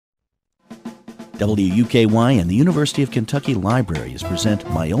WUKY and the University of Kentucky Libraries present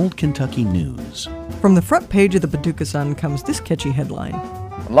My Old Kentucky News. From the front page of the Paducah Sun comes this catchy headline.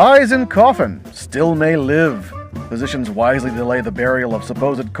 Lies in coffin, still may live. Physicians wisely delay the burial of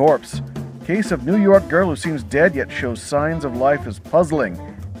supposed corpse. Case of New York girl who seems dead yet shows signs of life is puzzling.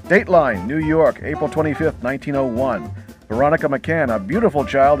 Dateline, New York, April 25th, 1901. Veronica McCann, a beautiful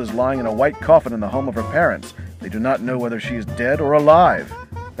child, is lying in a white coffin in the home of her parents. They do not know whether she is dead or alive.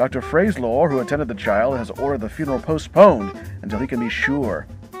 Dr. Fraslaw, who attended the child, has ordered the funeral postponed until he can be sure.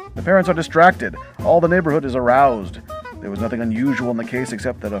 The parents are distracted. All the neighborhood is aroused. There was nothing unusual in the case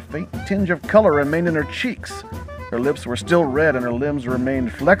except that a faint tinge of color remained in her cheeks. Her lips were still red and her limbs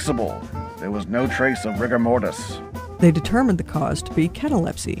remained flexible. There was no trace of rigor mortis. They determined the cause to be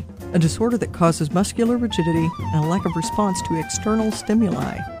catalepsy, a disorder that causes muscular rigidity and a lack of response to external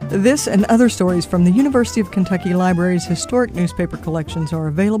stimuli. This and other stories from the University of Kentucky Library's historic newspaper collections are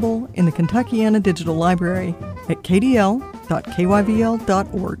available in the Kentuckiana Digital Library at kdl.kyvl.org.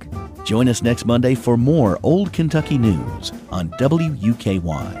 Join us next Monday for more Old Kentucky News on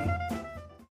WUKY.